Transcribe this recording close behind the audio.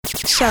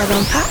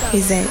Sheldon Pop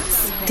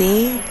presents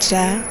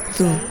Deja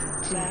Vu.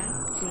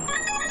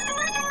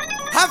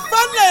 Have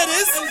fun,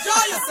 ladies.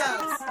 Enjoy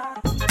yourselves.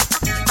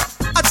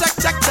 Check,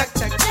 check, check,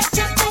 check.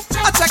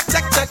 Check,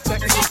 check, check, check.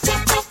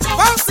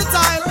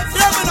 Versatile,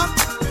 hear me now.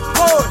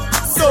 Oh,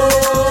 so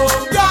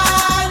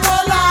girl no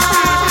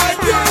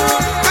like you.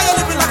 Can you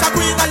living like a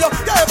queen and you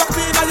ever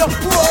queen and you?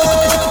 Whoa,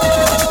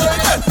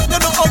 you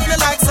know ugly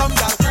like some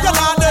girl. You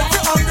not let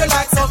you ugly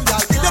like some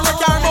girl. You know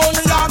can't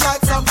only arm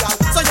like some girl.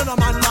 So you know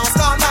man now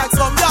stand like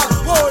some girl.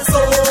 Oh, so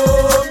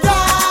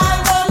girl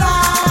no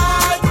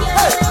like you.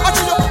 Hey, I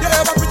tell you, you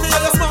ever pretty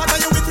and you smart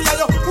and you witty and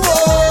you.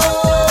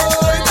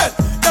 Whoa,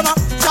 them a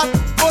chat,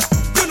 but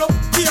you know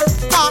here,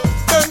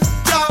 them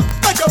can't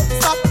make you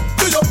stop.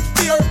 Do you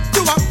fear?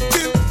 You a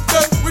kill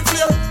them with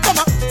fear. Come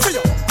on, see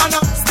you and a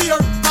steer.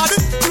 Now the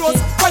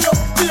clothes where you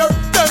fear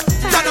them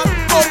cannot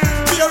go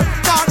fear.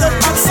 Now them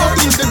and so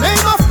in the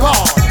name of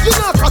God, you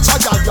not catch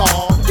a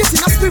yard. Get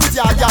in a spirit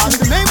yard in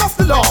the name of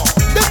the Lord.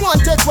 They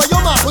want take where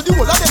your man, but the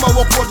whole of them a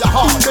walk over your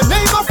heart. In the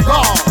name of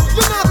God,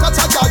 you not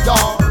catch a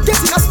yard. Get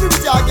in a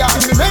spirit yard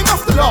in the name of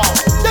the Lord.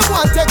 They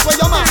want take where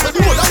your man, but the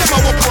whole of them a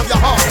walk over your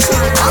heart.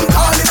 I'm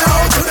calling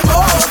out to the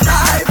Most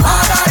High,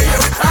 Father, hear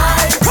me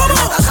cry. Come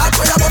on, that's how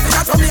you're moving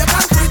out from your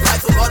country, try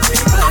to cut me.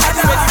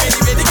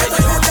 Ready, get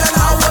the youth and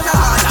how you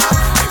harder.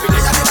 Every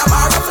day I need a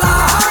bar of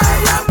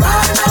fly. I'm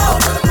calling out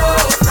to the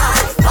Most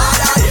High,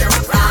 Father, hear me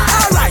cry.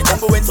 Alright,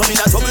 don't go in so me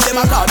that trouble, them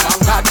a call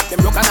bankad. Them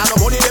broken and no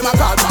money, them a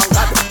call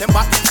bankad. Them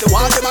back in the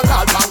wall, them a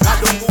call bankad.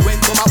 Don't go in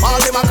so my ball,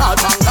 them a call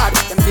bankad.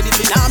 Them see the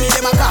tsunami,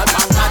 them a call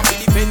bankad. See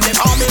the pen, them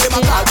army, them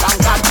a call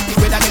bankad. The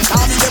way that them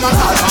call me, them a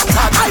call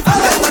bankad. I tell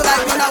them we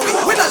like run away,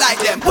 we don't like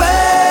them.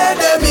 Where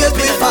them is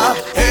before,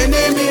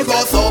 enemy go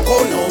so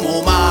cold no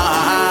more man.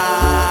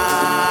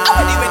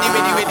 Ready.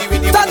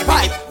 Stand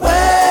by.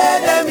 Where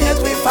them is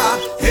before,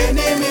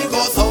 enemy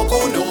go so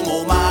cold no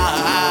more man.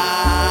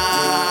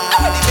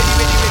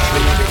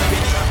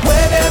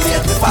 Where them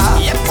is before,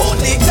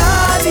 only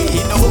God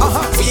he know.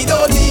 We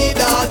don't need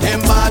all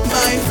them bad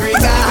mind free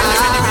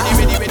guys.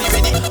 Ready.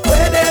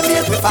 Where them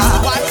is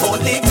before,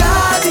 only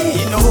God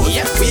he know.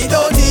 We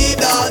don't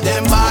need all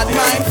them bad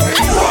mind free.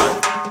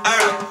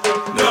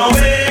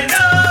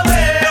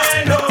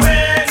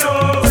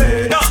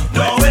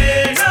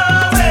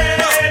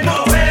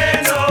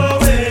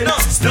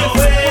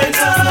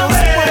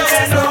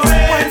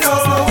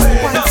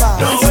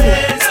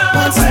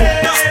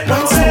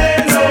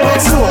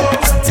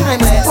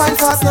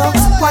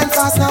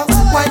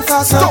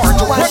 Start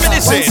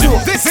reminiscing.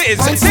 This is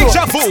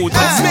Deja Vu, the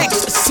mix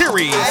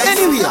series.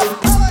 Anyway,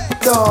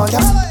 don't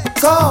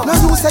come. No,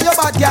 you say you're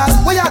bad girl.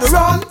 Where you the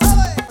run?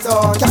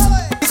 Don't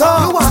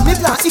come. You want me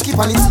plan icky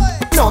on it?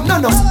 No.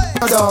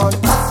 Don't.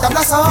 The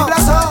blast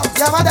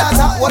you have a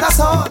data. What a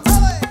son.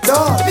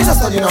 Don't. Me just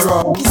study no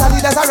wrong. Kiss a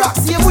lead as a rock.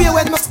 See you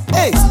when me.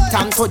 Hey,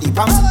 time to deep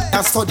and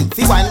study.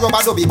 Fi wine rubber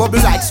dubby, bubble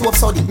like soap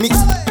study. Mix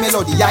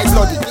melody, eye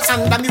bloody. Me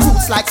under me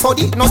roots like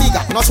study. No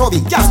bigger, no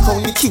chubby. Girl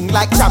crown me king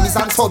like jammies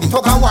and tubby.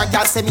 Tug and war,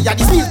 girl say me a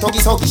the real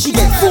tuggy. She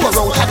get 4 out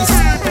of this.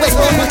 When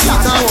you me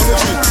cheat now,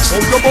 on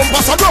your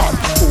bumper so run.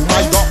 Oh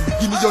my God,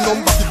 give me your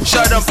number.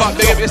 Shut up, Pop,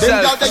 big up yourself.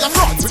 Them girl they a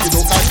front, but you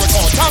don't like the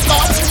call. Thank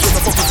God, you no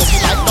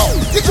fucking like now.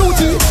 The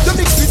duty, the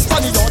mix with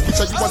Spanish yard.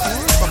 Picture you want to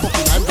for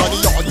fucking I'm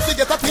Johnny yard. If you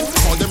get a pin,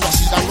 call them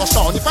Rashid and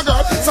Rashawn. If a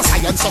girl, so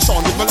science so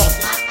Sean if me lost.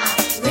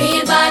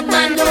 Real bad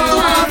man don't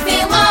want to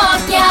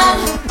walk, y'all.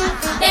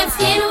 Them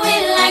skin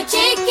will like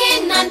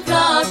chicken and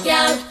pork,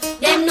 y'all.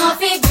 Them no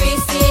fi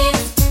grease it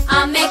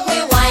and make we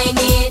wine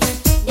it.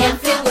 Them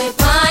feel we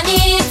pan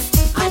it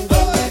and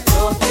then we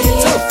cook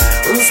it.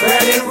 Who's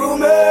spreading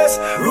rumors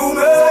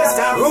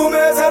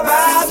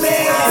about me?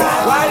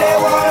 Why they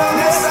wanna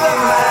mess up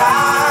my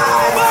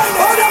life?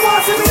 Oh, they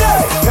want to be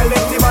there. Tell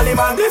them the Mali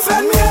man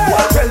defend me.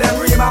 Tell them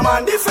Rima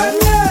man defend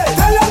me.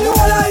 Tell them the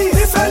Walla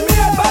defend me.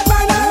 Bad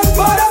man,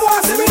 but they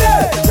want to be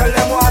there. Tell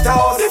them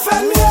Waterhouse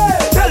defend me.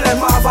 Tell them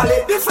Marvally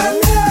defend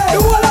me. The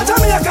whole of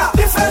Jamaica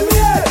defend me.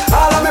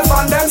 All of me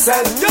fan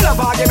themselves. You love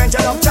argument,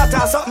 you love chat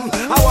or something.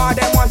 I want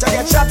them want to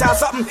get shot or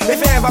something. If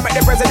you ever make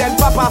the president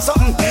pop or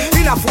something.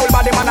 In a full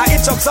body man, I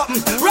itch up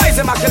something. Rise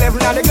him Mac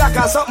 11 and the Glock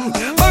or something.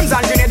 Bombs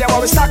and grenade, they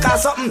want we stack or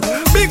something.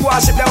 Big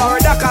warship, they want we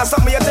dock or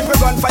something. You think we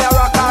gunfire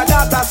rock or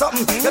that or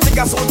something. You think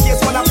a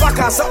suitcase wanna pack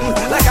or something.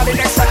 Like a the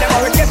next time, they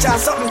want we catch or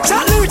something.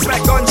 Chat lyrics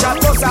make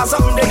gunshot bust or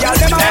something. They girl,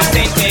 them that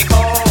thing take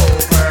over.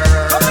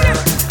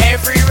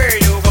 Everywhere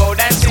you go,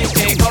 that thing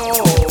take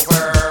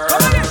over.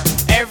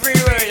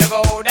 Everywhere you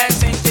go, that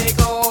thing take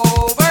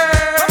over.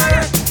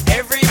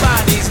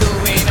 Everybody's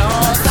doing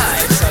all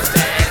types of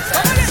things.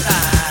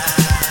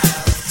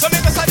 So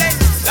make us a dance,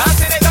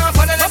 dancing it up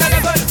on another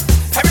level.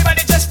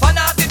 Everybody just fun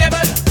off the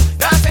devil,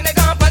 dancing it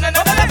up on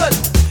another level.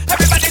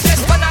 Everybody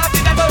just fun off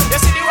the devil. You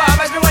see the war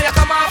as me when you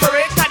come off for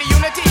it. Got the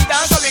unity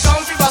dance, so we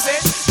come to bust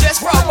it. Just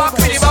rock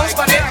with the bounce,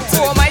 but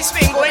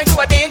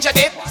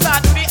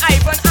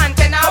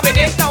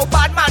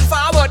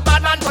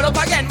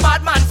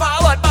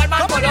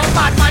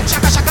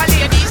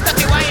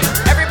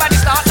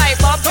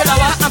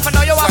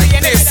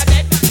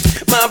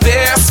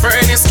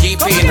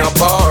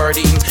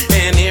party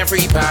and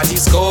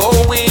everybody's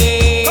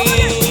going.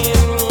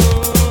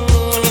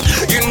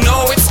 You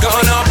know it's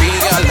gonna be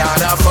a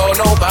lot of fun.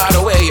 Oh, by the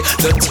way,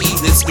 the tea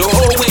is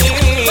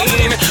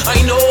glowing.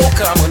 I know,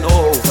 come on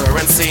over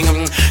and sing.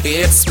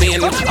 It's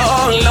been a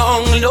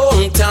long,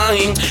 long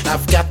time.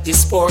 I've got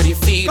this party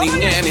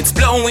feeling and it's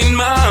blowing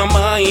my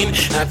mind.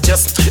 I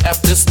just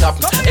have to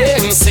stop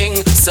and sing.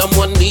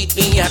 Someone meet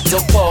me at the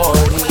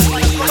party.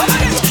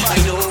 I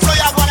know. So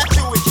you wanna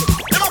do it?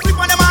 Them up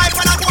people on them hype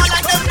and I go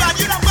like them bad.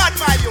 You not bad,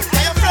 my youth.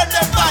 Tell your friend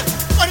them bad.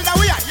 But in a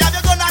way, you have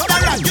your gun and the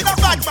rat. You not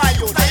bad, my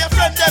youth. Tell your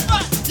friend them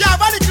bad. You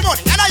have a little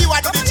money and now you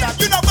are the job.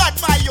 You not bad,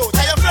 my youth.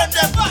 Tell your friend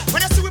them bad.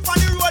 When you see we on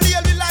the road,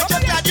 you'll be like your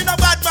dad. You not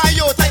bad, my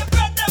youth. Tell your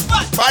friend them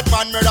bad. Bad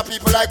man murder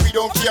people like we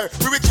don't care.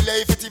 We will kill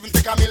you if it even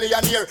take a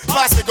million year.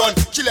 Pass me gun,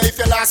 kill you if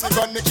you last me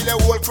gun. Me kill a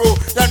whole crew,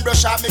 then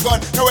brush out me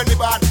gun. Now when me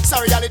born,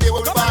 sorry holiday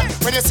when we born.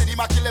 When you see the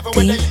Mac 11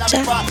 when they in a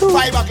me bar.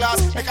 Fiberglass,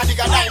 make a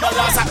digger 9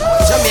 glass.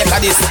 Jamaica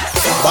this.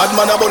 Bad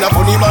man about a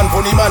funny man,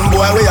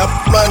 boy way up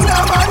man.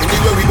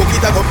 Anyway we book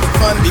it a go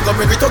man. Big up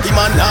every talkie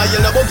man, nah you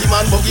know buggy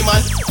man.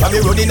 From me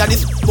running at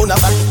this bona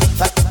fat.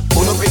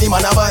 Pull up any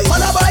man a buy.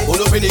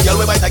 Pull up any girl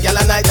we bite a girl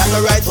a night. That's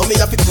alright. So me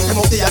a pick them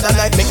up the other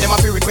night. Make them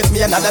happy request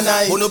me another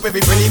night. Pull up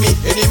every friendly me,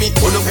 enemy.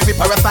 Pull up every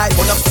parasite.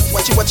 Pull up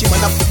watch you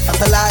man up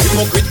satellite. You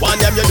walk with one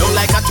them you don't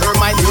like a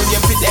termite. You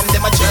name for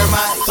them a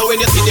German. So when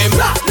you see them,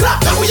 now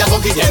we a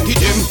go get them. Feed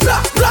them,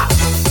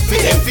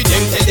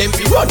 tell them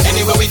we run.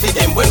 Anywhere we see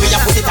them when we a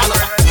put it on.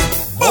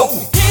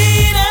 Boom.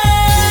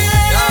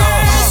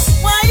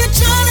 Why you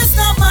trying to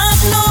stop my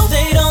flow?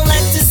 They don't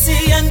like to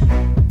see a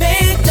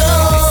big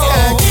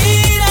dog.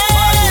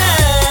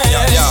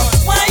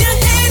 Why you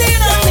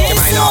hating on me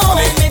so?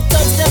 When me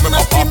touch them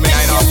up, it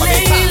makes you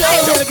lay low.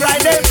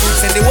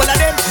 Send the whole of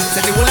them,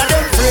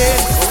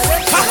 friend.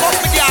 Pack up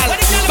me girl,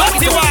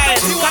 Batty Wild.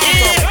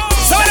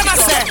 So what am I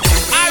say?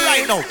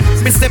 Alright now.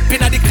 Me step in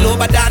at the club,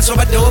 I dance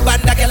over the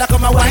and the girl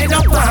come and wind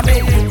up on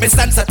me. Me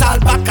stand so tall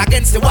back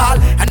against the wall,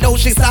 and now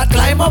she start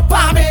climb up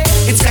on me.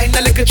 It's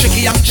kinda little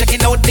tricky, I'm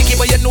checking out Nicky,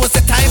 but you know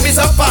the time is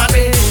up on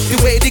me. The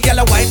way the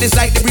girl wind is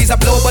like the breeze a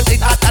blow, but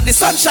it hot and the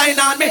sunshine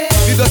on me.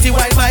 You dirty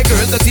wine, my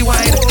girl, dirty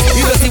wine.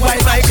 You dirty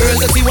wine, my girl,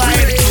 dirty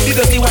wine. You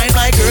dirty wine,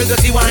 my girl,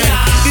 dirty wine.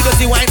 You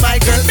dirty wine, my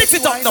girl, mix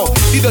it up now.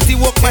 You dirty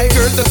walk, my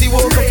girl, dirty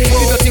walk.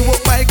 You dirty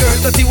walk, my girl,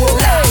 dirty walk.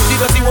 You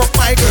dirty walk,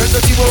 my girl,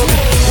 dirty walk.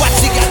 What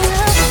she got?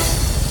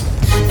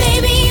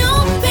 Baby, you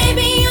make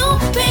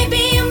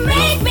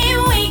me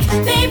weak.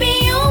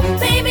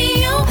 Baby,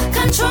 you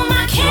control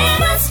my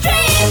chemistry.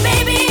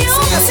 Baby, you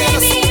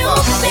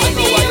make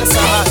me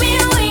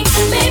weak.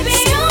 Baby,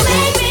 you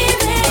make me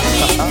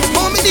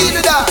Mommy deal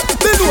with that.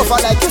 Bend over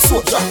like a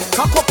soldier.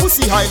 Cock up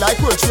pussy high like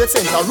World Trade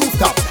Center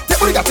rooftop. Take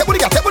what you got till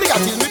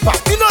me pack.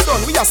 We not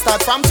done, we a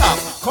start from top.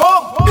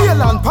 Come,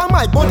 bail and pan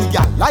my body,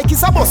 gal, like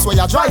it's a bus where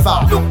you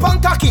driver. Look pan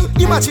cocky,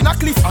 imagine a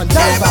cliff and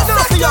diver.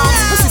 Not the arms,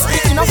 pussy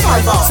split in a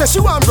fiber. Say she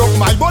want broke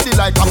my body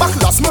like a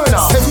buckle of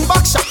Smyrna. 7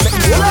 back shot, make me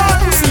hold on,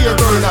 pussy here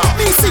burner.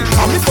 Me see,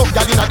 come me fuck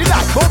gal inna the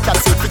dark, but gal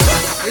say fit.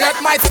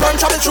 Let my sperm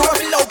trouble through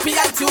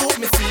fallopian tube.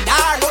 Me see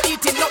there, no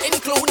eating, no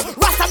include.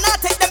 Rasta not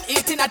take them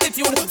eating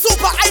attitude.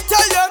 Super, I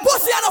tell them,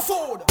 pussy and a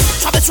food.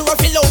 Trouble through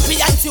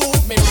fallopian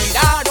tube. Me read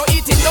there, no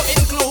eating, no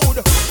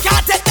include.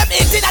 Can't take them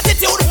eating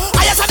attitude.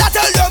 I just wanna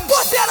tell them,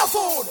 pussy and a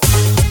food.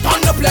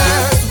 On the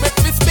place, with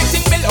me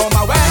spitting below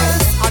my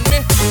waist. And me,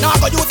 now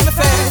go use my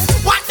face.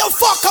 What the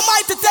fuck am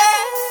I to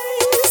take?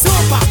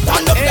 Super,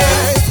 on the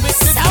place, with me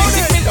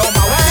spitting below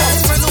my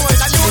waist.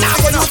 Now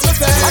go use my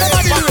face. What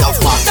the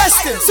fuck?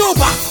 Testing,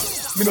 super.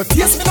 Me no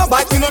taste, me no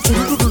bite, me no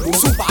doodle-doodle.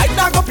 Super, I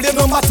not go play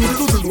number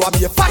doodle-doodle. I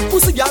be a fat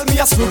pussy girl, me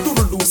a screw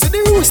doodle-doo. See the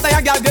rooster,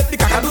 ya girl get the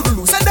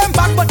caca-doodle-doo. Send them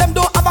back, but them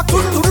don't have a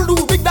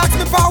doodle-doodle. Big dogs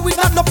me power, we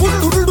not no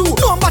poodle-doodle-doo.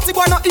 No batty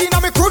boy not in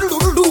a me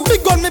doodle-doodle.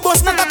 Big gun me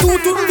bust, not a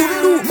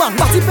doodle-doodle. Man,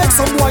 batty beg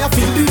some boy a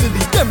feel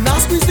diddly. Them now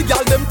squeeze the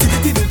girl, them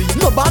tiddly-tiddly.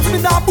 No bad me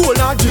nah bowl,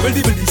 nah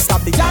dribble-dibbly.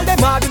 Stop the girl, them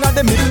hard inna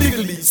them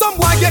middle-diggly. Some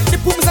boy get the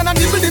pooms and a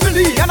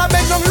nibble-dibbly. And I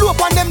beg them low up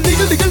on them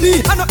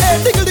diggle-diggly. And no air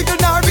diggle-diggle,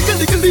 nah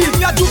wiggle-diggly.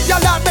 Me a juke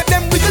y'all and make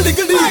them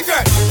wiggle-diggly. My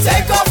girl,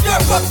 take off your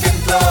fucking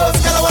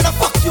clothes, girl, I wanna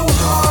fuck you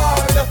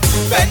hard.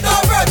 Bend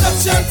over,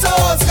 touch your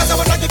toes, cause I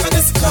wanna give you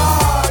this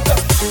card.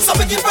 So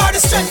we give her the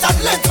strength and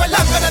length, well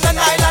longer than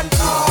an island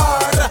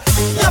card.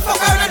 Yeah,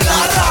 fuck her and the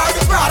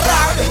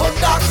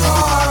Honda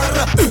car.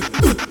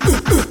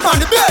 On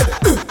the bed,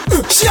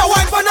 she a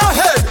wine on her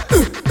head.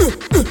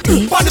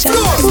 On the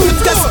floor,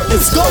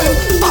 it's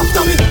going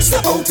after me,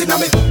 step out in a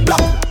me,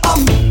 black,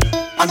 and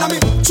a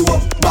me, chew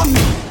up, bang.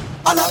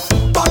 And a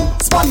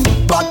span,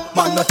 bad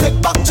man no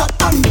take back chat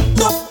and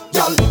no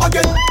y'all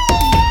again.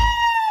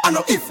 I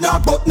know if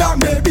not but not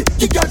maybe.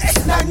 You get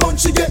 9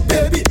 months she get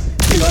baby.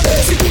 You know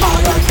lazy,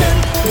 alright then.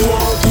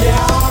 Whoa,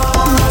 yeah,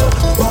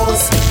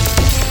 boss,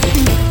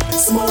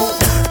 smoke,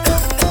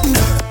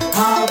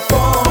 have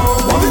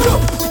fun. What we do?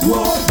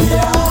 Whoa,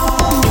 yeah,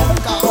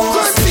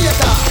 boss.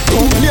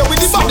 Don't play with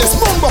the baddest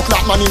bumbo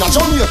clap man in a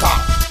Jamaica.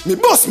 Me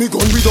bust me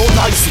gun without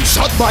license.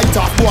 Shot by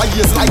top boy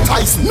ears like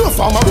Tyson. No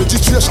farmer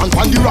registration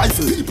on the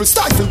rifle. People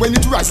stifle when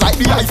it rise like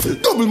the Eiffel.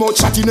 Double mouth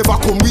shotty never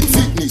come with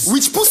fitness.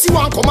 Which pussy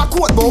want come a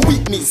court but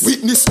witness?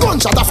 Witness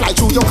gunshot a fly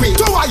through your crate.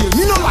 Don't worry,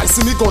 me no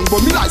license me gun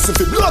but me license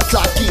for blood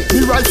clot kill.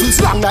 Me rifles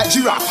long like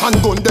giraffe.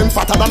 Handgun them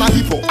fatter than a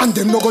hippo. And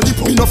them no go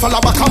dippo. Me no follow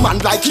back a man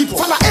like hippo.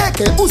 Follow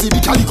AK, Uzi the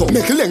calico.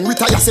 Make a leng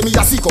retire say me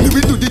a sicko. Me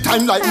will do the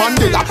time like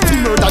Mandela. To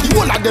murder the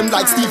whole of them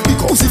like Steve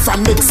Biko. Uzi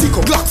from Mexico,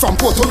 Glock from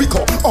Puerto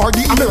Rico, or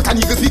the American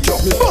Eagle pick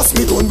up. Me bust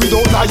me gun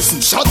without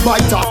license. Shot by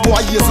top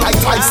boy ears like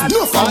Tyson.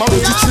 No farmer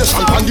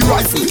registration on the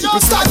rifle. People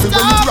stifle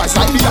when it rise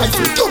like the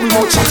Eiffel. Double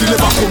mouth shotty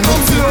never come no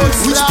fierce.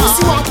 Which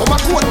pussy want come a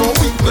court no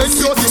weak. When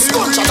you this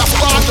gunshot a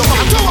fly on the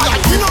man. Don't worry,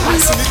 me no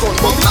license me gun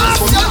but me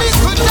license.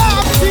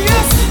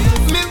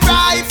 Me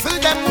rifle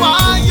them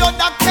why you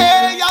not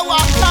care, you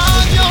walk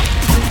on you.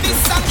 This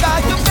a guy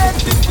you met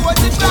before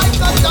the flight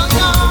got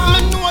down.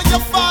 Me know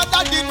your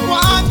father did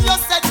want you.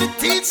 Said the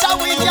teacher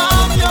will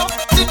harm you.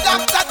 The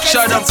doctor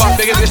shut up, pop,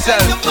 big as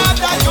yourself. Your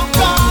mother you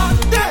gone.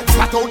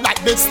 Flat out like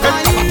bed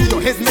spread. Come up to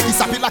your head, make it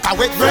sappy like a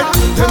wet bread.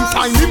 Then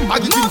find him,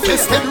 maggot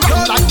infested.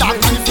 Rock like that,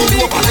 and if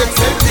you over them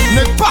said.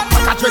 Neck back,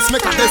 like a dress,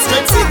 make a death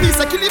straight. See this,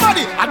 a kill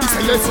body, and this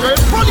a less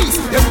straight. Police,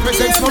 them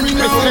presents no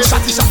request.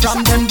 Shotty shot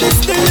from them, this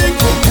thing.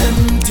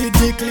 Empty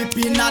the clip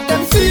in at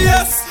them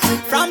face.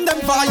 From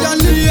them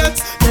violate,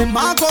 them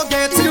a go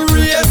get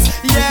erased.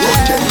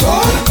 Yeah,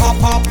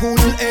 Papa pull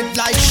head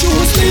like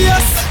shoes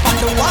lace. On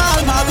the wall,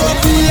 marrow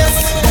face.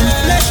 Them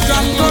flesh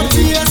drum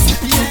protease.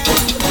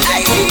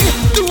 Hey,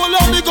 do all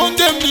of me gun,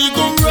 them me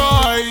gun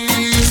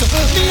rise.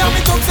 Me and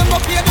me thugs, them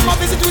up here, them a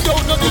visit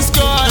without no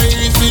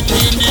disguise.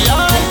 Between the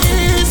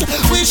eyes,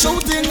 we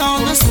shooting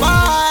on the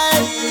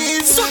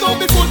spies. So don't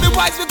be fooled, be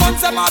wise, we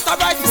guns them out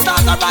right, we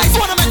start a rise.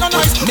 Wanna make no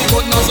noise? Me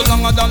gun nozzle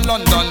longer than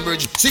London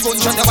Bridge. See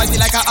gunshot the whitey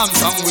like a ham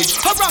sandwich.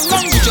 A wrong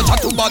language, you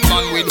chat to bad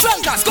man with.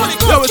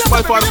 Yo, it's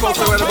my part of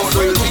the right about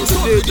the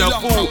Deja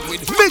Vu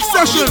Mix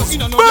Sessions.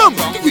 Boom!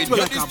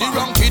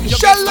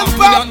 Shell them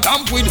back.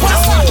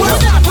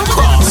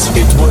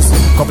 It was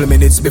a couple of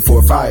minutes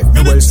before 5.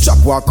 Me well strap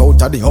walk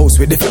out of the house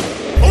with the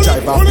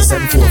drive off the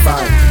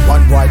 745.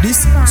 One boy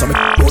this, so me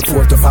go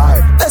 4 to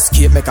 5.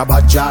 Escape make a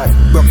bad drive.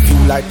 Broke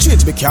feel like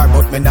change me car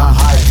but me not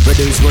high.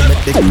 Ready is when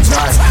make the goods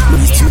rise.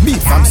 Please to me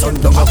from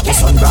sundown up to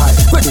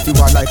sunrise. Ready to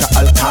war like a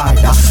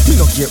Al-Qaeda. Me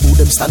no care who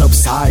them stand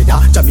upside.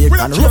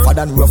 Jamaican rougher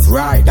than Rough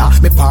Rider.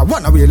 Me par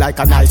run away like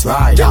a night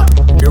rider.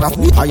 You have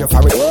me or your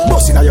parrot,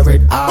 busting on your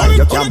red eye.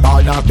 You can't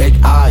ball now beg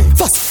eye.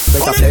 Fast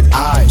make a flat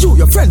eye. You,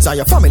 your friends or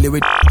your family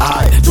with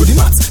eye. Do the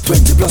maths,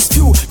 20 plus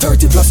 2,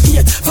 30 plus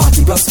 8,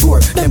 40 plus 4.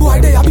 Them boy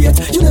they a bait.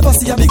 You never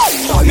see a big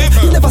target.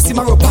 You never see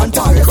my rope and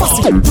target.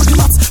 Do the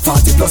maths,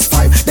 40 plus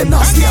 5. Them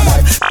not stay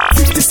alive.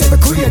 57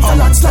 create a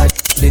landslide.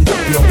 Link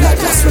up your blood,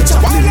 that's what you're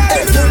doing.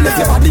 Hey, girl, if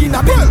your body in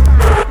a bill.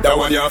 That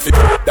one you fit,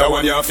 that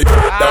one you fit,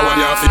 that one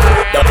you fit,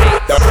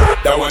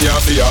 that one you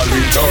fit. All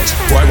real talks.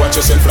 Why watch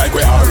yourself like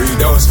we are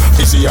readers?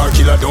 PCR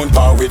killer don't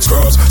power with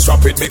scrubs.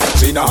 Strap with me,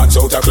 in a hands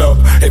out a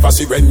club. Ever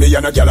see when me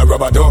and a gal a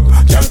rubber dub?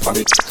 Gal for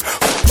me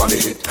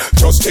hit.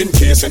 Just in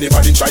case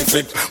anybody try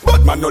flip.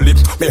 Bad man no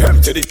lip, me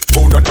empty the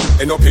phone run.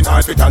 End up in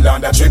hospital on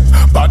that trip.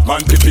 Bad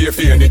man prepare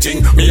for anything.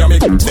 Me and me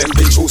them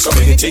big choose so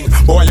anything.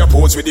 Boy you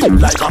pose with it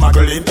like a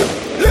magdalene.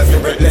 Left me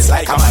breathless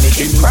like a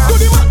mannequin. Do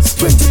the maths.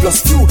 20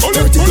 plus 2,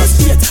 30 plus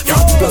 8,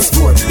 40 plus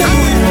 4.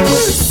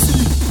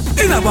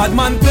 In a bad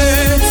man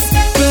place.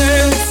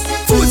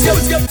 Food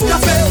get to the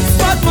face.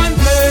 Bad man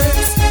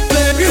place.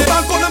 Real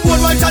bank on the board,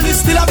 why can you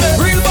still have it?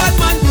 Real bad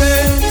man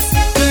place.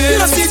 You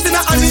know sit in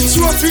a hand, it's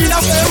your free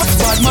of it.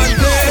 Bad man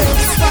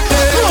place.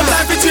 No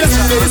time for chase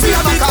the face. We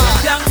have a car.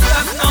 Young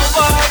black now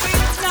boy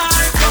with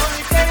knife.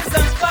 Only face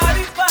and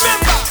body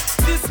fine.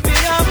 This me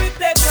how we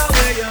take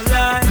away your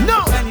life. No.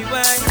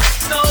 Anyway,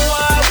 no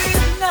war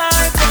with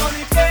knife.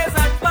 Only face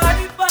and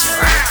body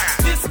fine.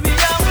 This me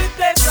how we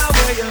take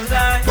away your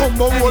life. Come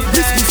on,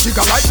 this big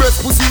sugar like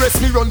breast pussy rest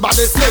me run by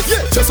the sled.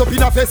 Yeah, just up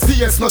in a fest,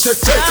 yes, no check.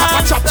 Chop a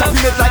chop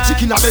in it like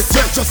chicken at the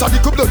straight. Just a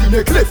little blood in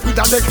a cliff with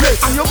a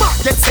necklace. And your mark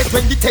get set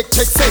when the tech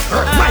check set.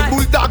 My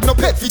bulldog no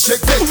pet fi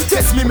check set. Who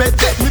test me met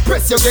dead, me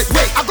press you get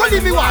wet. I go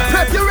leave me one,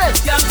 prep you red.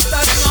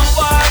 Youngsters no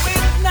war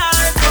with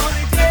knife.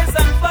 Only face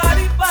and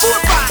body fine.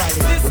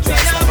 This me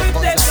how we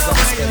take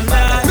away your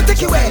life. Me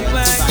take you away.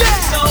 Yeah.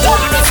 No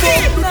war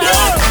with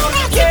knife.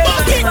 Only face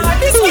and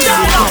body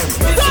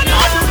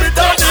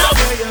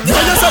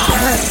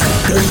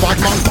Them bad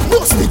man,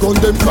 bust me gun,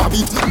 them grab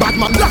it. Bad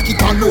man lock it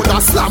and load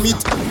and slam it.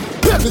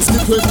 Pebbles me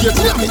 12 gauge,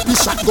 let me the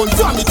shotgun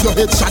jam it. Your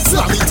head shot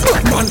slam it.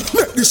 Bad man,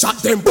 make the shot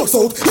them bust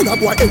out. In a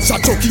boy head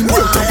shot choking,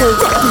 wait to go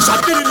rock the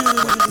shot.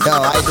 Yo,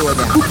 I do it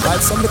now.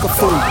 While some little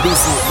fool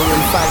busy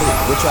doing folly,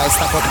 we try to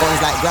stack up guns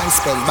like Grand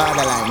Spell,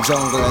 Borderline,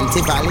 Jungle and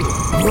Tivoli.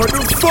 What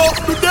the fuck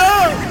with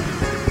them?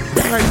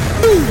 Bang,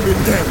 boom with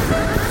them.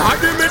 I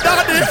give me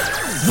daddy.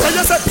 Where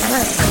you say?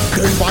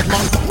 Them bad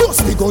man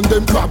bust the gun,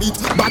 them grab it.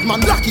 Bad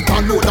man lock it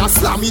and load and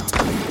slam it.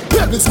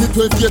 Pebble slip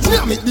 12 gauge,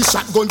 name it the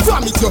shotgun,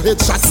 vomit your head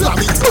shot, slam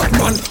it. Bad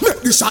man make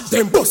the shot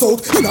them bust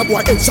out. In a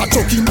boy head shot,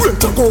 chuck him brain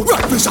to go.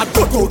 Rifle shot,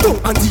 cut out,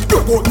 and he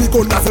broke out. Me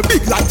gun as a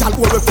big light, all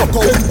over fuck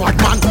out. Them bad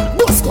man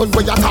bust gun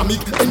where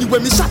atomic. Anyway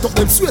me shot up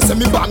them swear say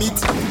me bomb it.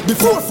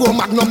 Before 4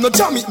 Magnum no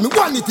jam it, me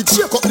want it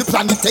shake up the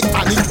planet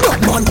tectonic. Bad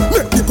man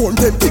make the gun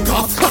them kick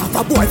off. Half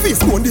a boy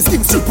face bone the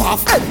skin strip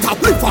off. Head top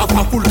lip off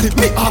a full clip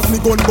me off. Me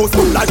gun bust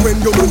full like when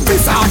you move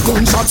this off.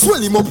 Gunshot swell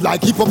him up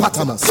like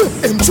hippopotamus.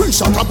 M3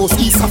 shot a bust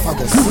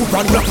esophagus. You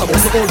run black a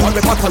bust, all one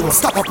the patalus.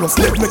 Stop a plus,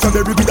 leg make a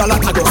very big a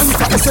lot of dust.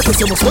 And if I say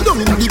you must go down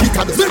in the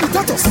bitadus. Very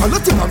tatus, a lot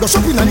of them go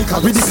shopping and it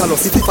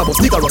ridiculous. If a bus,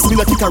 diggerous, me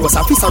not kickerous.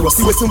 A fisserous,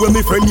 see where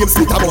me friend name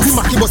split a bus.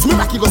 The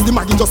miraculous, the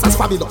maggie just as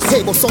fabulous.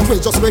 Hey, but some way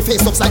just wear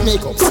face ups like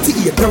makeup.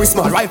 38, very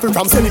small rifle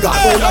from Senegal.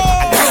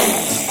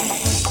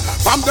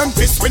 From them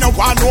piss, we no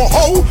want no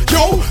how.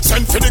 Yo,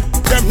 send for the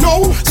them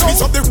no.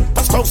 Squeeze up the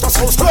close to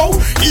so slow.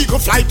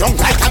 Eagle fly down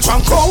like a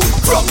drunk crow.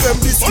 From them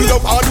this, we no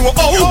want no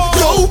how.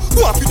 Yo,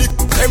 go up with the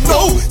them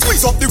no.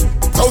 Squeeze up the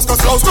close to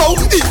slow.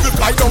 Eagle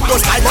fly down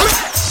just like a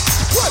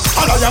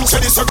all I am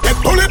said is a get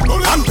bullet.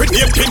 And with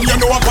the pin, you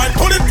know I'm going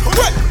pull it.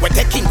 We're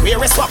taking queer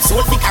swap, so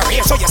we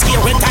career, so you stay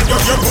when time you're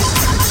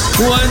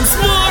once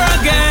more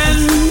again.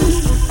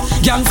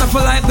 Gangsta for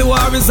like the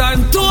war is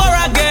on tour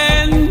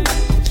again.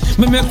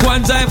 Me make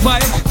one drive by,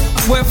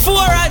 we're 4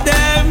 of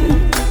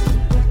them.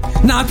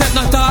 Now take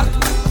no talk,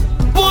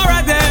 4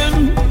 of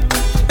them.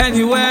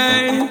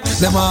 Anyway,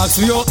 them ask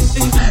me yo,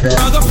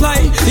 I go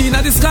fly in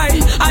the sky.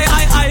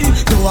 I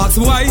don't ask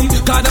me why,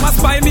 cause them a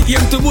spy me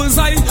aim to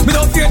bullseye. Me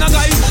don't fear no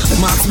guy.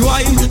 Them ask me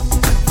why,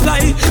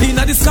 fly in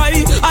the sky.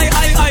 I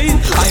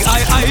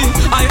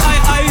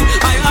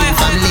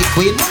I'm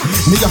liquid.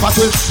 Me have a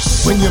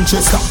 12 when you're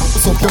chester.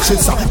 So your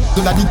chester,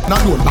 do not did not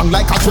roll long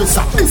like a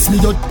dresser. This me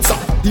your sir.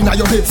 Inna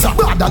your head, sir.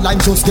 Borderline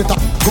just get a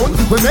gun.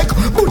 We make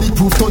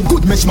bulletproof ton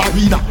good mesh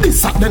marina.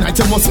 This Saturday night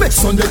you must make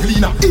Sunday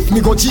cleaner. If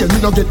me go jail, me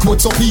no get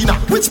clothes up in.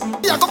 Which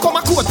ya go come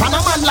a coat pan a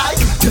man like?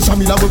 Tesha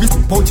Miller will be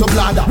out your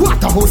bladder.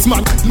 Waterhouse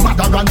man,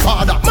 mother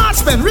grandfather.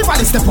 Marksman,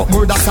 Rivali step up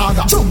murder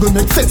saga. Jungle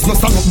make fence, no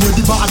stand up near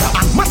the border.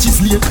 And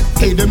matches late,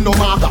 pay them no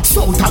matter.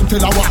 South and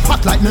tell a walk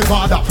hot like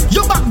Nevada.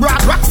 Your back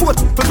broad, rock foot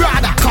for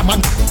brother. Come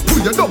on,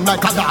 pull you down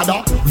like a dada.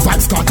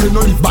 Vibes cartel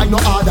no live by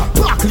no order.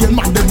 Park lane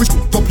man, them wish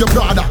up your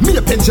brother. Me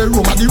a pen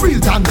Jerome. The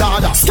real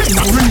Dandada, Stain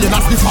and Rillian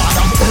as the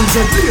father.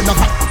 Angel Lane of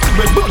a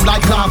red burn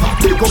like lava.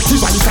 Pick up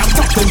Tiffany and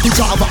top them to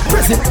Java.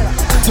 Press it,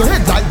 your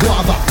head like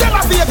guava. Tell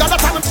a Vega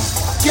that I'm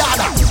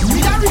Yada. Me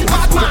a real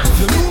bad man.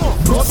 You know,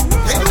 bros,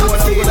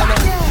 anyone see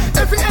that?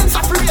 Every end's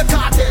a free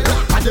cartel.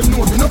 And them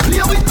know me no play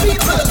with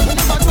people.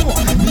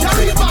 Me a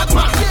real bad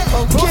man.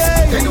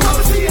 Okay, anyone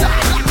see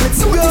that?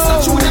 Let's go.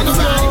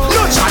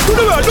 No chat to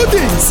the world, do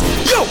things.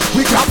 Yo,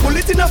 we grab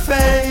bullet in the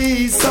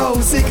face, so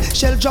sick.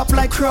 Shell drop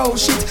like crow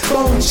shit,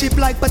 bone chip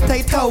like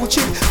potato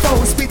chip.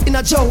 Foe spit in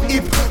a Joe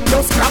hip.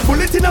 No scrap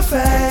bullet in the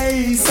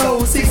face,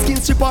 so sick. Skin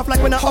strip off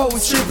like when a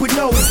hose strip with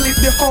no slip.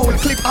 The whole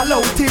clip a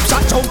low tip,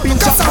 shot jumping,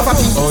 shot over.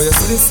 Oh, you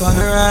see this one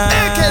right?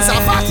 AKs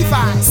are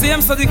 45.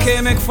 Same so the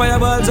K make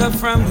fireballs up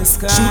from the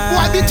sky. Shoot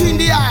boy between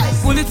the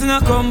eyes. Bullet in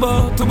a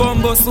combo to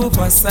Bumbo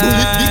super size.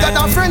 Bullet bigger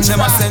than French fries.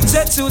 Them a send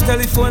jet to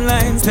telephone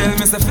lines. Tell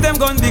me if them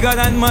gun bigger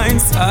than mine.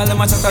 All them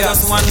a chat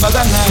just one bag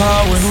of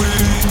knife. When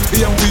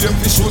we them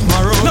to shoot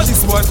marrow. Not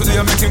this boy today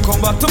I make him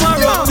come back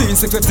tomorrow. The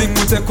secret thing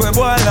we take away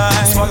boy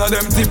life. Follow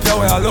them tip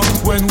your way along.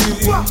 When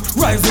we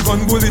rise the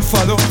gun bullet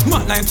follow.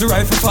 Mat 90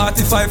 rifle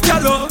 45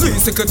 calo. The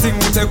secret thing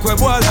we take away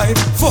boy life.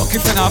 Fuck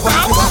if you're not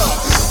back.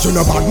 You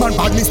know bad man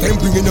badness them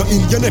bringing you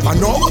in. You never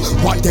know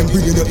what them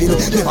bringing you in.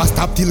 Never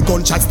stop till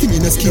gunshots sting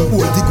in the skin.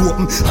 Hold the go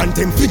open and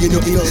them flinging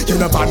you in. You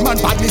know bad man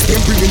badness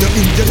them bringing you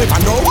in. You never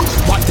know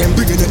what them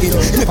bringing you in.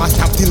 Never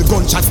stop till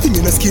gunshots sting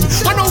in the skin.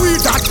 I know we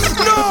that.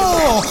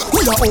 No,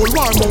 we are all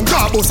war among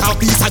garbos and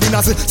piece of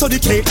dinners. So they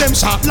cake them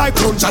sharp like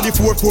crunch and the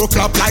 4-4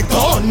 clap like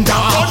thunder.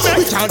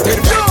 We can't tell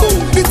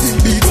them. The thing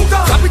beat.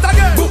 Clap it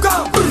again.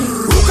 Buka.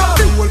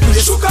 The whole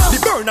place. The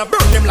burner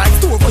burn them like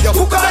stove for your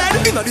hookah.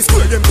 Inna the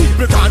square them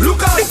people can't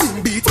look at. The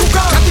thing beat.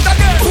 Clap it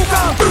again.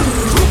 Buka.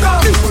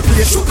 The whole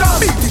place.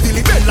 Beat it till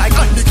it bend like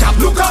handicap.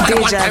 Look at.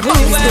 Deja Vu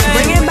is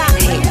bringing back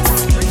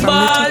hits.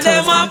 Ball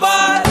them a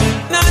ball.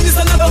 Now this is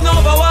another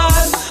number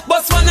one.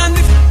 But one and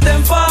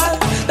them fall.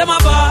 Them a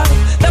ball.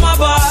 Them a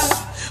ball.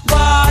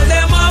 Ball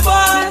them a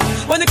ball.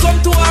 When it come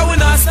to our we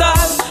not stall.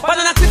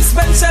 Banana clip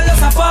spend shell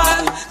just a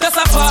fall. Just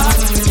a fall.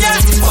 Yeah.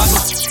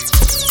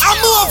 I'm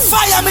more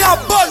fire, me a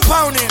bun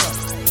pounding.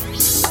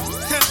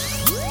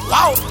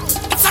 Wow,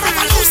 it's a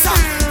revolution.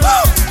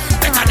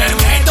 Better than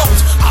head out,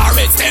 or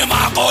else them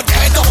a go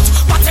dead out.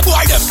 But the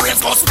boy them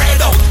brains go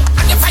spread out.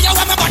 And the fire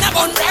when me gonna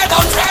burn red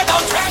out.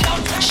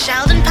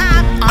 Sheldon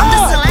Pop on the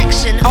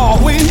selection. Oh,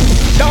 we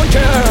don't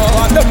care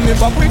what them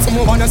hypocrites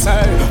wanna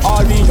say.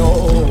 All we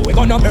know, we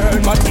gonna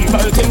burn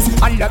material things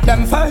and let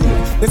them fail.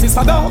 This is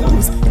for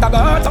those that go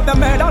hurt up the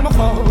head and my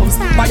foes.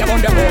 Fire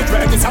on the road,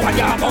 ready, so I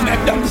go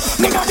make them.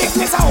 Me no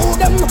business, I hold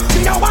them.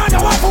 Me no wanna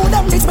fool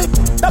them. This me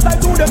that I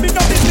do them, me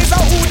no business.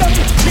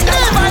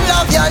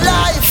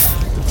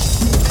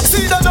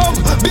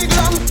 Big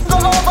Long, go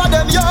over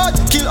them yard.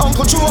 Kill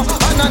Uncle Joe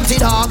and Auntie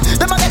Dog.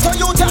 Them a get on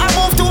you to a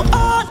move to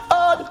on.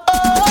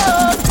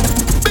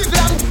 Big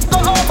Long, go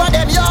over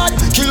them yard.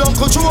 Kill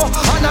Uncle Joe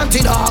and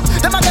Auntie Dog.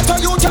 Them a get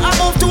on you to a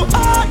move to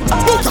on.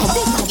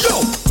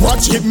 Yo,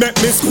 watch it make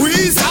me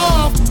squeeze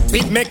off.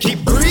 It make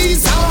it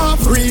breeze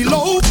off.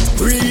 Reload,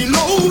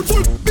 reload,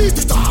 beat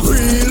it off.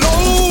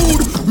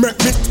 Reload, make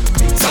me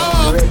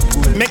stop.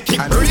 Make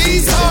it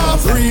breeze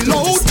off.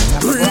 Reload,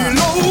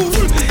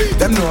 reload.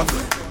 Them know.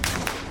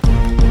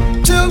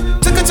 Two,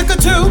 ticka ticka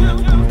two.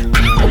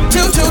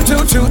 Two,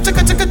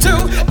 ticka ticka two.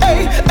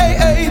 Ay.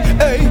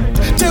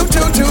 Two,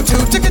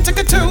 ticka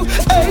ticka two.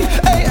 Ay.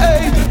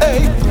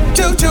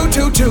 Two,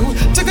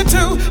 ticka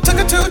two.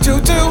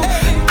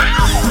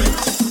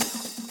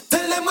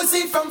 Tell them we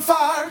see from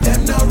far.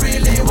 Them not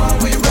really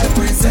what we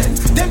represent.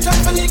 Them try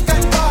to link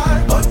and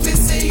bar, but we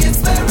see it's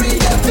very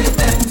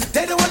evident.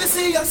 They don't wanna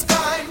see us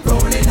climb,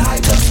 rolling high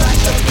just like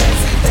the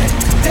president.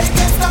 They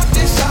can't stop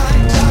the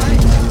shine.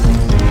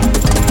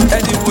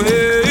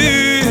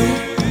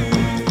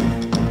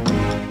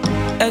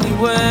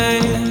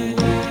 Anyway,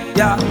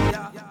 yeah.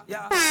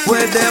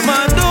 Where them a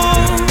do,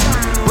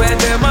 where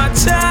them a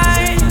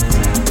try,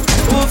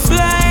 who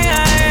fly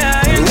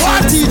high.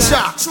 What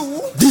teacher?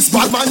 This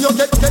bad man you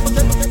get.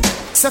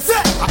 Say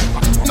flat,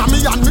 now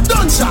me and me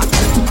done shot.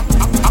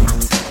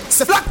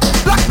 Say black.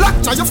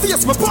 Now your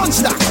face me punch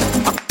that.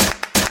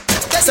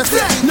 Say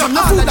flat, now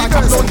me food like a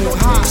blood you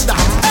hash that.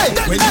 Hey,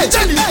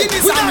 Jelly, give me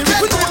some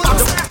red.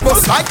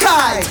 Bust like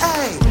kite.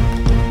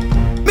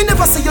 Me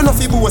never say you no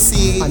fi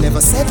bossy. I never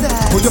said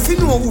that. But you fi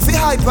know who fi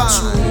hype on.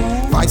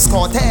 Vibes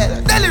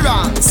Cartel,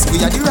 Delirance,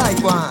 we are the right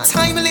one.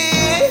 Timely,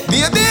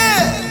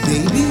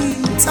 baby,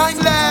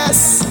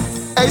 timeless.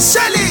 Hey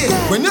Shelly,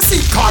 when you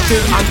see Cartel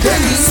and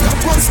Delly, stop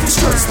one push,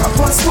 stop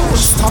one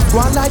push. Stop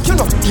one like you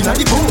know inna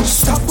the bush.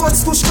 Stop one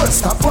push,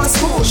 stop one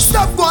push.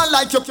 Stop one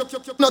like you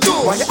no do.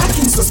 Why you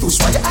acting so stush?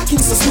 Why you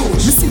acting so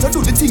stush? Me see you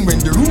do the thing when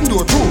the room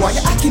door close. Why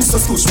you acting so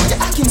stush? Why you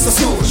acting so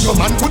stush? Your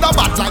man coulda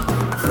bad like.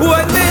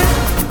 What me?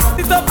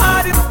 It's up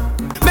hardest.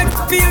 Make me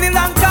feel the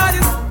long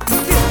cardist.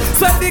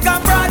 Sweat big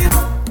and broadest.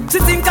 She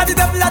think I the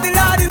devil of the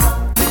Lordest.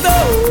 It's so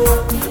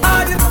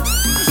hardest.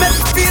 Make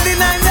me feel the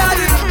nine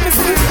hardest.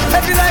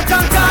 Every life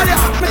can call ya.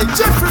 Hey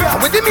Jeffrey,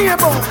 with the me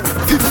about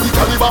 50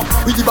 caliber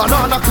with the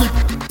banana clip.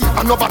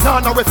 And no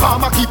banana we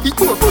farmer keep it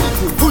good.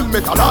 Full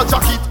metal or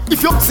jacket.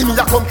 If you see me,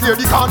 I come clear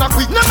the corner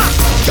quick. Nah,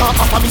 can't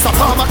have a miss a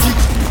farmer kick.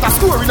 A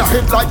score in a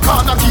head like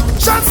corner kick.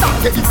 Chance that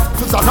get it,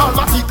 cause an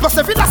almatic. Plus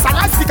every last and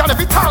I stick and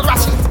every tall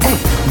ratchet. Hey,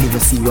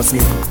 never see what's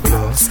me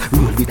lost.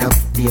 Rule without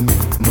them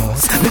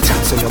moss. The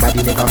chance so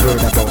nobody never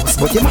heard of us.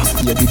 But you must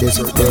hear the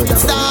desert bird of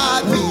us.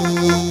 Start me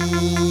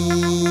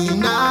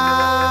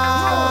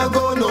now,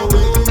 go nowhere.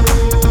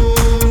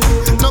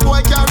 No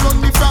boy can run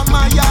me from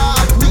my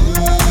yard. Me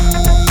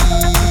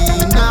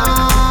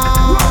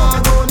now,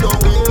 go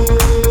nowhere.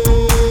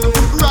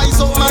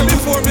 Rise up man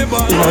before me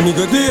born. One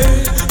nigga day,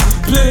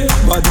 play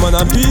bad man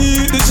and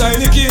beat the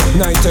shiny kid.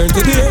 Night turn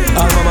to day,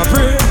 all mama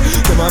pray.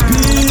 Them a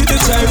beat the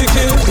shiny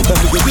kid. One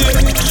nigga day,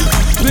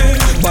 play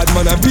bad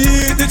man and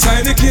beat the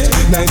shiny kid.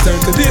 Night turn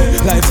to day,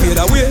 life fade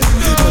away.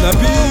 Man a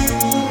beat.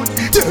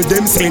 Tell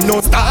them say no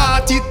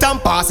start it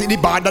and pass it the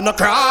bad and no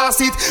cross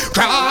it,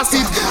 blast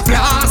it.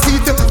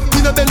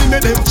 In a belly me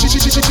them Tell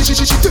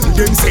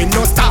them say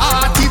no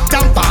start it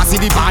and pass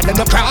it the bad and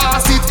no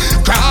cross it,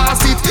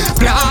 blast it.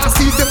 In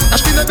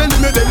a belly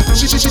me them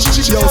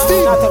Yo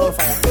Steve.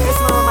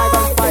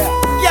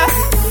 Yes.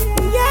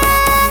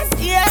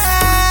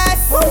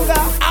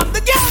 I'm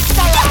the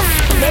gangster.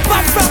 Me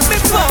back from me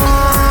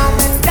born.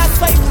 That's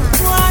why you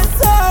want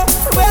so.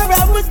 Where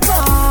I was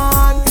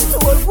born, the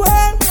whole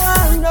world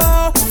want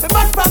know. Me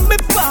back from me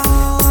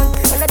born,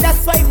 and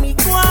that's why me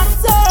want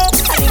so.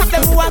 And if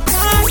them want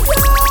so,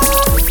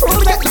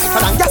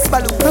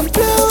 I'm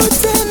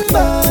floating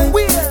by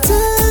to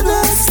the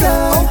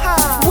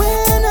sky.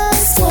 When I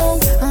song,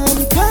 I'm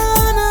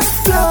gonna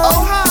flow.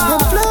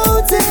 I'm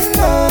floating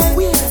by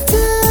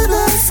to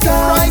the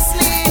sky.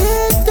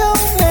 It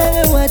don't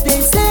matter what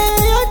they say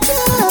or do.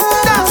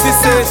 She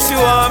says she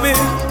want me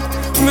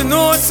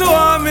know she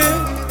want me.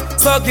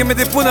 So give me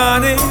the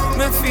punani,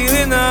 me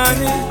feeling on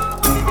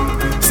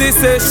it. She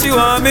says she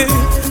want me.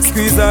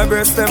 Squeeze her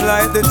breast them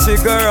like the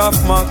trigger of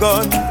my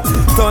gun.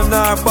 Turn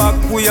her back,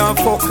 we and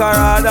fuck her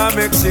hard and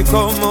make she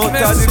come out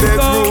of the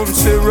bedroom,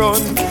 she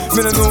run.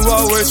 Me no know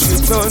what way she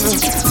done.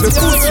 The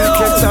pussy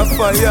catch a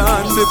fire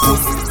and the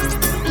pussy.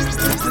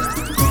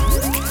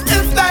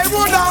 If they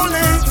would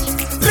only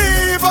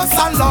leave us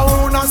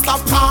alone and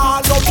stop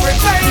call up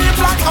with name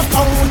like a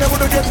pound, they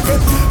would get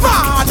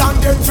mad and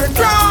get with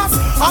grass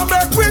and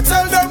make we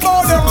tell them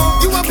about them.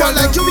 You a boy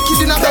like you be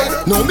kidding a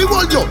bed. No me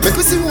hold you, make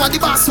we see who are the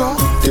boss now.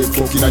 Take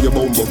fuck inna your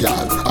bumbo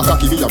girl. I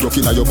cocky me a broke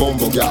inna your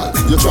bumbo girl.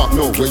 You trap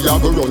now where you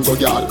go run go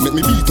girl. Make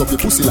me beat up your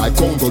pussy like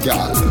Congo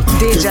girl.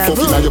 Take fuck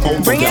inna your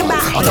bumbo girl.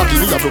 I cocky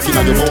me a broke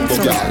inna your bumbo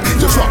girl.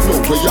 You trap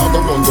now where you go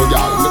run go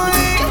girl.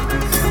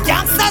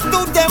 gangsters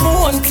do them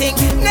own thing.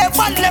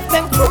 Never left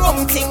them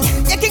chrome thing.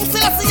 You King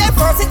Selassie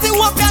first, it's the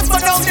work that's for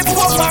down the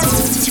poor part.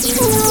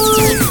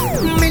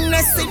 Me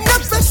not see no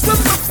fresh from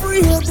the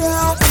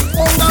freedom.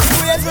 On the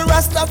crazy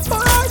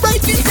Rastafari,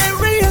 right in the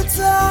real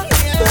time.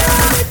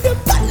 The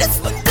palace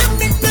for them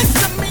in the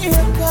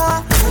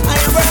Jamaica. I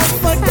rap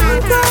for them,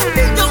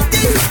 they don't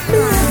get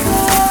me.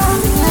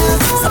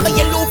 Some of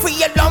you look for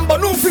your lumber,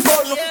 no for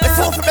run. Let's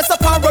hope for the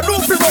Sapara, no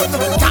for run.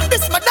 Can't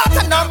this my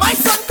daughter, now my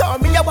son. Tell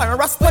me I want to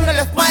rust when I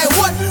left my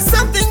one.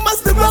 Something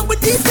must be wrong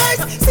with these guys.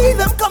 See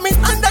them coming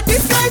under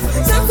disguise.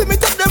 Something me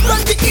take them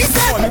run the east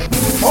side.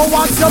 Oh,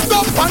 once you up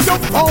and you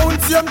found,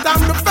 same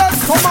time the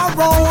best come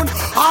around.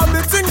 All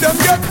the things them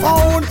get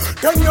found.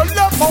 Then you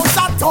left out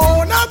that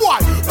town. And boy,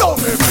 don't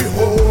let me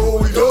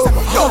hold you.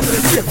 Don't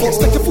let me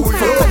hold you. Don't let me hold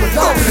you.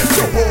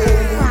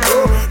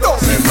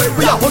 Don't let me.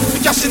 We are on the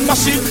cashing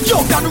machine. You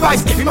can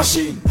rise every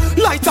machine.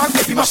 Light on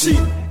every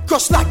machine.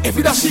 Crush like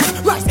every machine.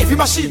 Rise every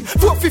machine.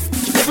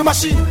 450 every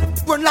machine.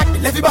 Run like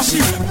every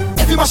machine.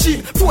 Every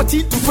machine.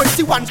 40 to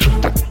 21.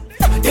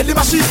 Every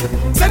machine.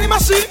 Send the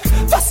machine.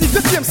 Passive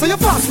the flame so you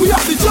fast. We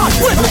have the charge.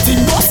 When the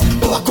thing bust,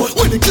 power cut.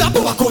 When the clap,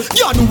 power cut.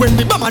 You know when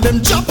the mama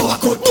them jump, power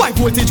cut. Why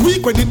voltage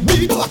weak when it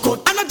beat, power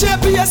cut. And a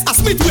JPS a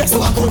Smith West,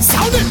 power cut.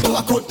 Sound it,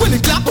 power cut. When the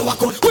clap, power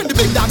cut. When the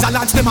big dogs a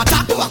launch them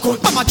attack, power cut.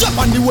 Mama drop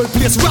on the whole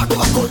place rock,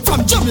 power cut.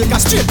 From Jamaica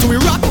straight to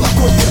Iraq, power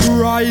cut.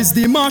 Rise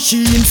the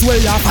machines where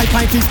you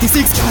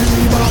 5.56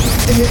 caliber.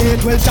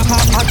 AA-12 chop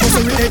off and bust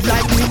every head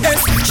like the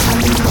S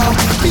caliber.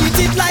 Beat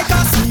it like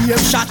a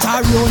slave shot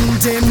a run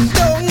them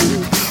down.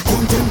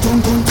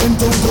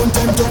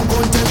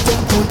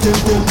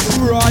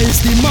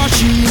 Rise the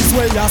machines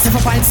where you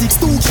 7.62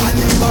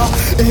 caliber.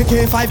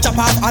 AK-5 chop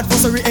off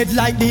adversary head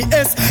like the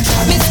S.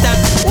 Mister,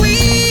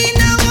 we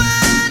no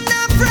want no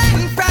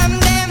friend from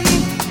them.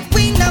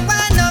 We no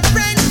want no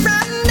friend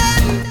from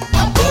them.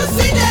 A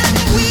pussy them.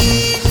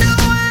 We no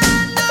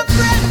want no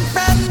friend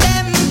from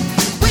them.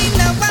 We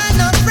no want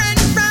no friend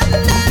from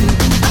them.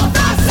 A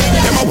pussy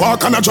them. Them a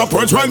walk and a drop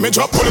words while me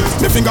drop pull it.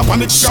 Me finger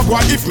on it, shop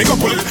boy if me go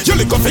pull it. You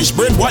lick a fish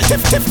brain boy,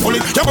 tef pull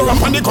it. You go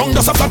ramp on the gong,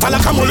 just a flat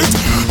like a mullet.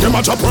 Them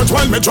a drop words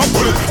while me drop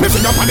pull it. Me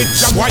finger on it,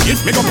 shop boy if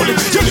me go pull it.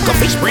 You lick a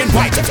fish brain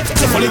boy,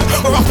 tef pull it.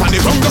 Ramp on the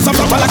gong, just a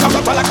flat like a.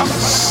 Watch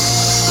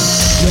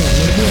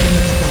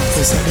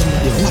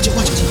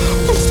it.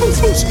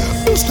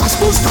 Push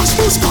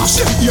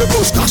cash. Yeah,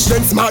 push cash,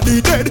 then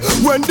smarty dead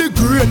when the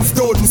grains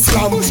don't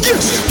slam.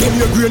 Yes, then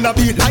your grain a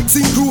beat like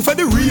zinc roof and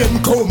the rain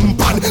come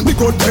pan. Me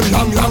got them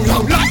long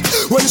like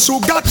when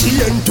sugar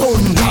cane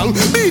turn long.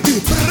 Beat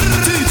it,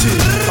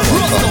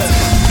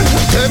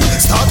 them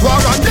start war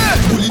and dead.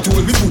 Bullet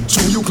hole we put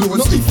through you clothes.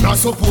 No, if not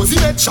suppose he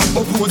make shot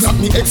up roads. That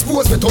me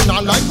expose me turn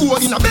on like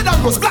gold. In a bed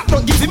and rose black,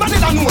 don't give him a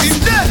needle nose. Him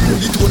dead.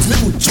 Bullet holes me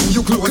put through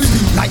you clothes.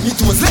 Like me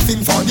toes left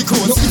him for the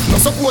clothes. No, if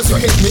not suppose your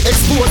head me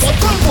expose. But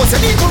compose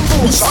and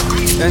decompose.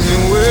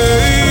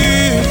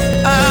 Anyway,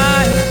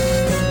 I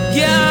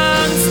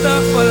gangsta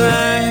for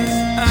life.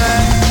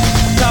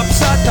 Top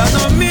shot and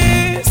no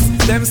miss.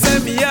 Them say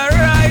me a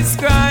rice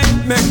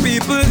crime. Make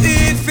people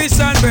eat fish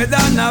and bread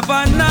and have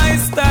a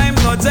nice time.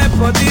 No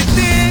jeopardy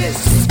this,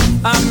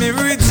 and me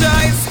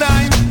rejoice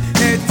time.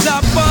 Head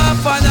chop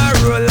off and I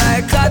roll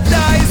like a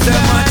dice.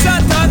 Them a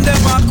chat and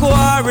them a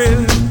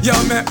quarrel. You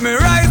make me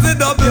rise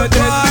it up your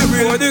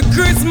quarrel. For the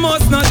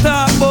Christmas not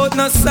talk about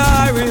no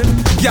sorry.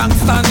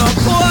 Youngster no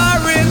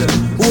quarrel.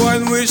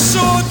 When we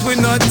shoot we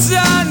not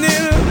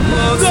channel.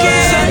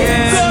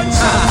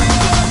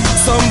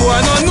 Some boy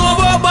no know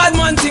about bad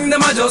man thing,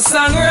 them a just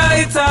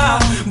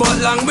songwriter.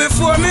 But long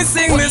before me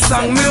sing me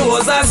song, me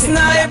was a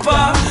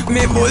sniper.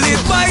 Me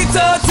bullet bite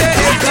out your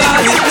head,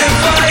 call it the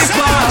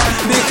viper.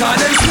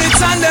 Because them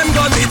snitch and them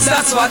go bitch,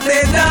 that's what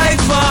they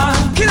died for.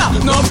 Killer,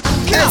 no.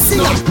 Me,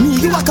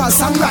 you a call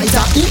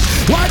songwriter,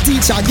 war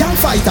teacher, gang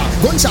fighter.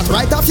 Gunshot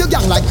right off your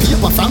gang like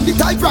paper from the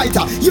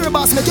typewriter. Your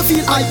boss make you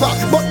feel hyper,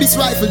 but this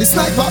rifle, the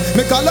sniper,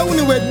 make all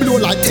only wet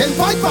blow like 10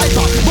 pipe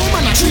piper.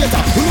 Woman a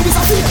traitor, who is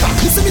a traitor?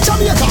 Listen me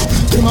Jamaica.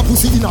 Them a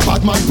pussy in a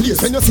bad man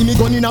place. When you see me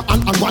gun in a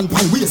hand and one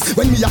pan waist.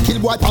 When me a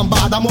kill boy pan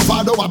bad, I'm a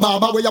bad or a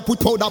barber where you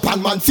put powder pan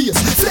man face.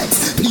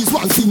 Flex, please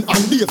one thing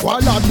and leave.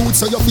 While hard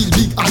boots so you feel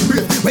big and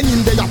brave. When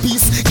in there a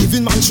piece,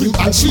 giving man shrimp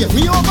and shave.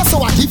 Me over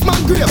so I give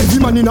man grave. Every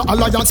man in a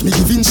alliance, me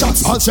giving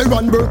shots. All say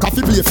run work,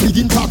 coffee play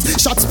fligging pot.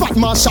 Shots spot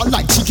marshal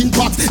like chicken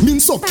pot.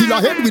 Mince up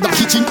killer head with a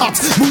kitchen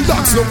axe.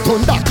 Bulldogs look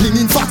on that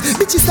cleaning fat.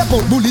 Bitches step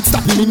out, bullets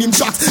stopping him in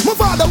tracks. My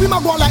father we ma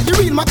go like the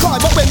real McCoy.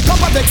 But when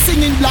Copperdeck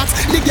singing blacks,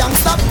 the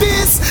gangsta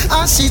piece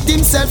and shit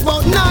himself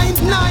about 9.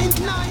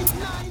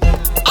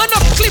 On a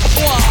clip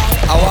war.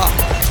 Our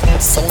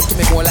sound to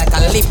me more like a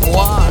lip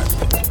war.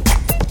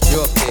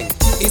 Joking.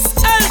 It's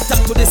Elta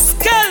to the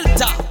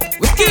Skelter.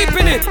 We're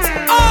keeping it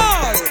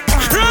all.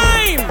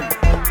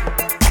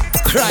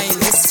 Crime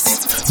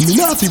is Me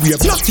not fi wear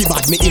black fi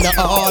bad, me in a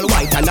all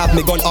white and have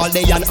me gun all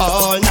day and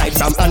all night.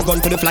 From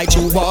handgun to the fly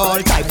through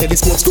wall type,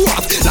 telescopes go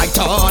off like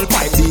tall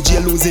pipe. DJ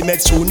losing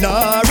meds tune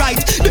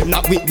right. Them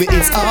not with me,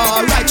 it's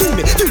alright. To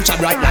me, future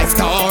bright like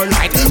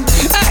starlight.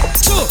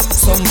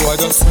 Some boy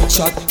just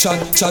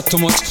chat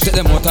too much. Take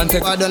them out and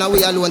take. I don't know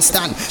we alone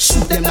stand.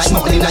 Shoot them like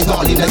morning, like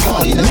calling, like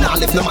calling. Me nah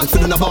left no man for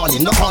do no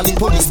balling. No calling,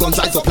 police guns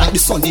rise up like the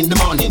sun in the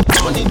morning.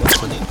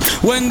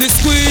 When they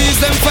squeeze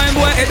them fine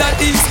boy head at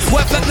east.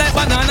 Boy flat like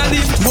banana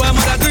leaf. Boy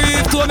mother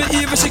grief. Told me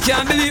even she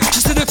can't believe.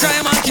 She said the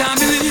crime and can't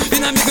believe.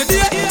 In a me good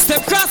day.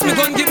 Step cross me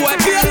gun give boy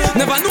fear.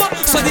 Never know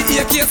so the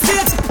AK stay.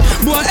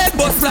 Boy head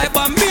bust like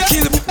Bambi.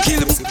 Kill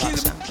him.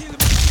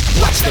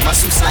 Watch them a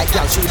sus like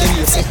y'all show them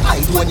you say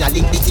I do when you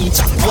link the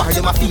teacher. War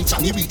them a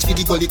feature, me reach for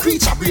the gully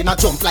creature. Brain a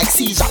jump like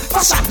seizure.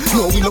 Passion,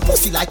 no we no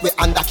pussy like we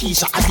under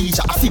Keisha.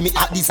 Adija, I feel me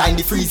at design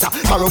the freezer.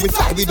 Tomorrow we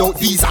fly without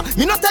visa.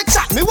 Me no take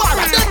shot, me war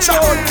a dead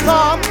shot.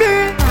 From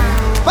me,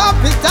 pop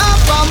it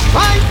up and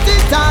fight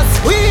it and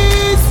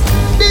squeeze.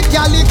 The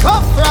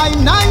calico fry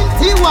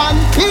 91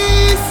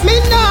 piece.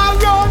 Me now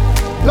run,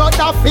 blood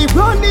off me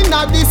running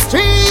at the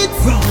streets.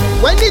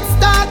 When it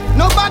start,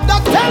 nobody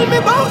tell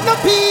me about no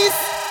peace.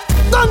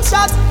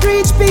 Gunshots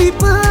reach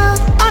people,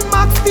 and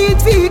max speed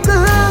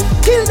vehicle,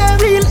 kill the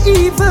real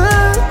evil.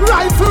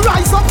 Rifle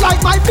rise up like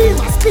my beam,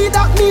 speed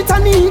up meet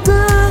an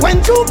eagle. When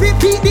two beat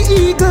the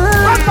eagle,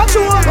 rat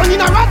patrol run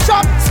in a rat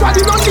trap,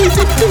 squaddy run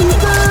easy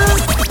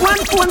people. One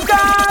phone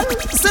call,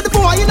 say the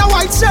boy in a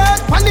white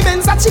shirt, and the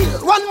men's a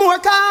chill. One more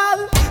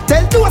call,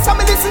 tell those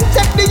some listen,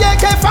 take the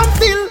AK from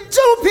Phil.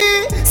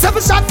 Joopy,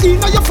 7 shot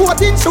in on your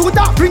 14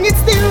 shooter, bring it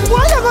still.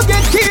 Why you gonna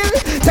get killed?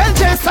 Tell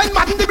Jason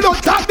Madden the blood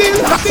clot bill.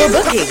 For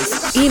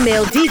bookings,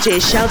 email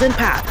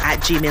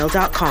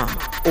djsheldonpap@gmail.com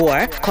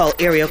or call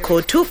area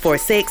code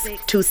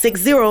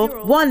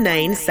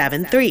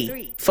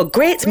 246-260-1973. For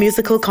great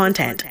musical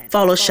content,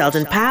 follow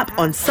Sheldon Pap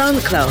on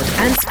SoundCloud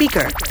and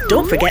Speaker.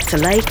 Don't forget to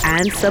like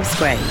and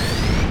subscribe.